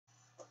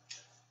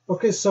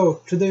Okay,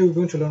 so today we're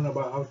going to learn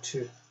about how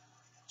to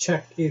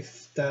check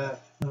if the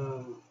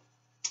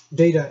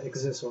data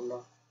exists or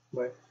not.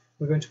 Right?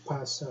 We're going to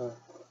pass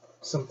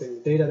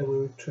something data that we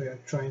were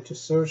trying to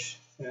search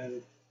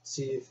and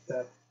see if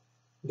that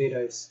data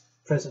is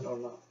present or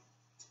not.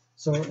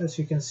 So as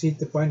you can see,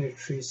 the binary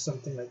tree is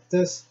something like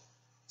this.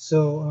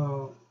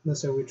 So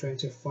let's say we're trying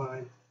to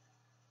find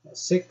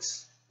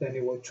 6, then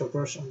it will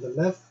traverse on the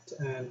left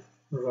and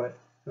right.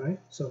 Right?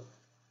 So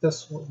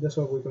that's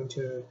what we're going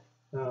to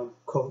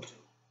code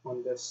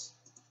on this.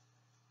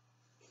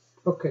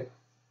 Okay,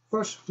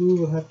 first we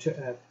will have to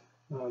add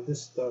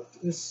this dot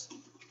is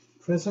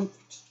present,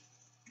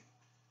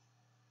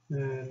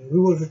 and we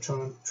will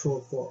return true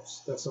or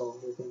false. That's all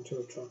we're going to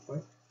return,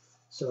 right?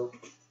 So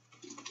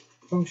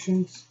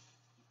functions,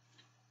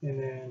 and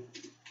then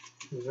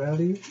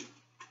value,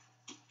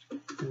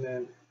 and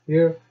then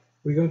here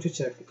we're going to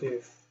check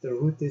if the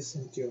root is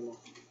empty or not.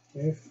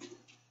 If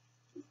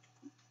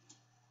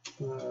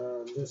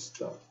this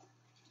dot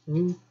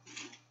root,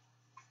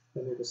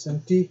 then it is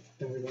empty,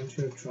 then we're going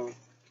to return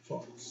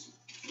false.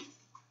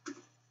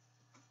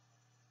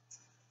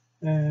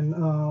 And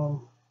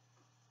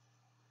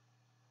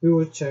we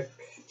will check,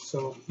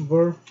 so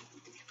var,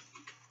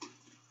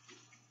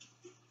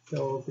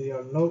 that will be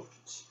our note,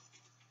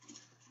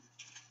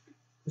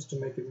 just to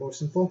make it more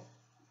simple,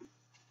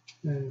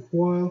 and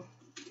while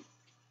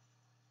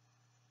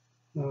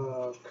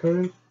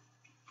current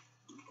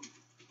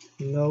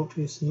node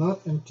is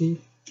not empty,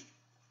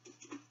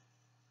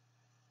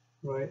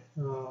 right,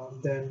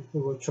 then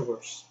we will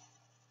traverse.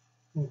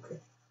 Okay,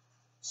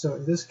 so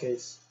in this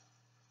case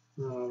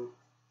we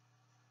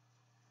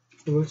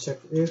will check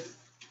if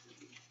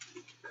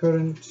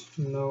current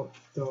node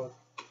dot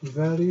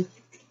value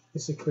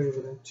is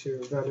equivalent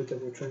to value that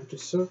we're trying to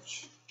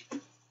search.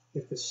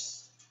 If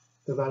it's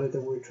the value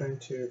that we're trying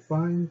to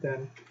find,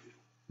 then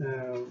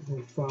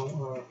we found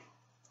our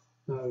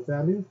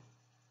value,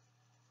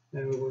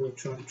 and we will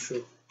return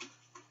true,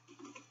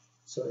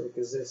 so it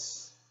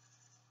exists.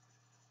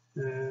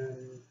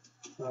 And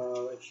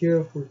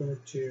here we're going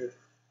to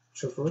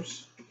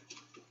traverse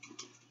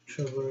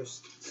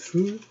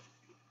through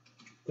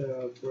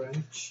the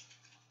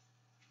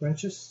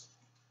branches,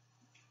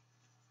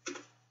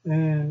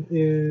 and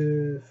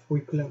if we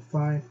couldn't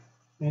find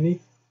any,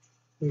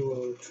 we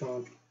will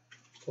return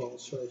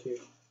false right here,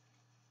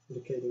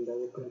 indicating that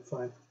we couldn't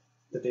find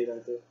the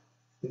data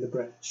in the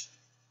branch.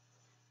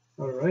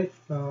 Alright,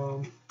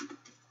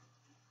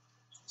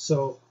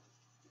 so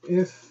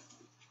if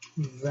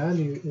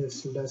value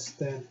is less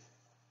than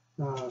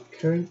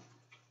current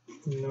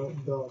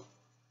node dot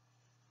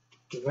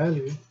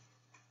value,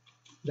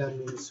 that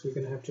means we're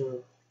going to have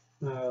to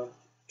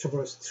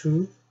traverse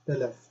through the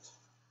left.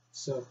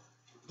 So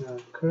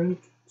current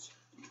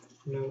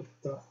node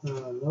dot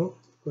node,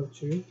 go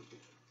to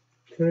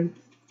current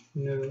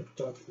node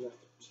dot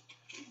left,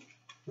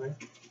 right?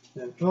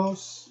 And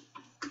else,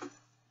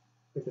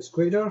 if it's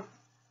greater,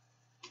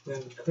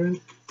 then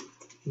current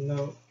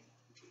node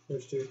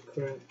goes to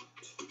current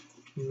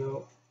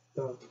node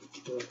dot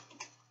right.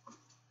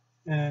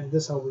 And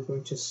this is how we're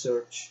going to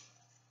search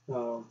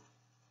the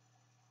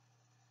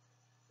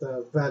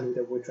value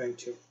that we're trying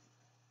to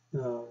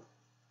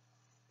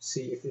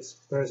see if it's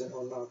present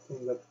or not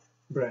in the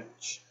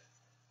branch.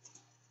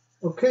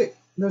 Okay,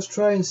 let's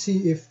try and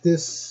see if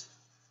this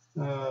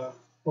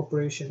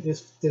operation,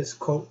 if this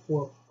code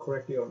works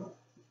correctly or not.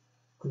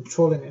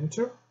 Control and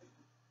enter.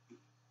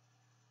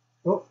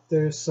 Oh,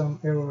 there's some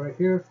error right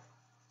here.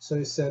 So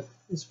it said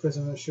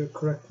isPresent should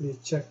correctly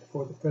check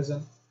for the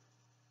present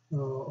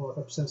or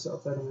absence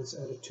of elements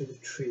added to the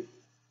tree.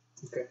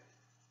 Okay,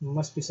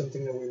 must be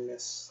something that we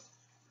missed.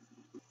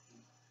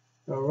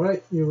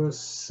 Alright, it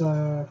was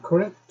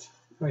correct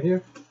right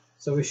here.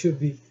 So we should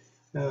be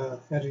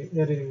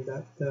editing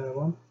that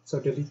one. So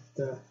delete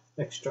the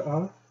extra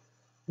R,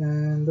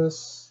 and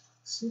let's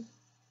see.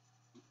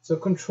 So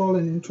control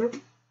and enter,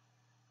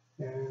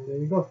 and there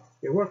you go,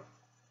 it worked.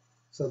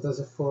 So that's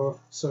it for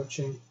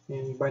searching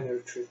in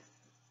binary tree.